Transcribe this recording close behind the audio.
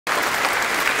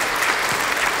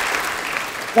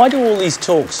Why do all these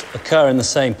talks occur in the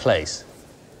same place?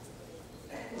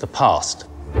 The past.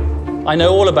 I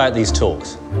know all about these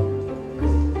talks.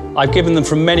 I've given them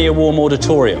from many a warm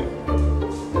auditorium.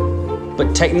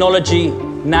 But technology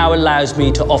now allows me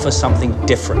to offer something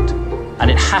different. And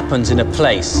it happens in a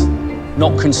place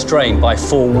not constrained by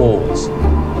four walls.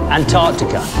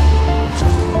 Antarctica.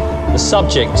 The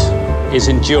subject is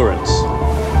endurance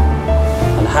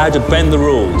and how to bend the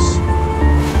rules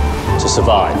to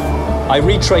survive. I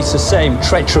retrace the same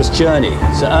treacherous journey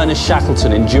Sir Ernest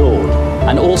Shackleton endured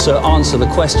and also answer the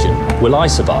question, will I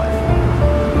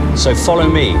survive? So follow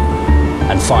me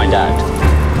and find out.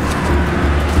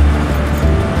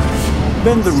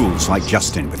 Bend the rules like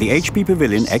Justin with the HP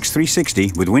Pavilion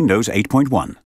X360 with Windows 8.1.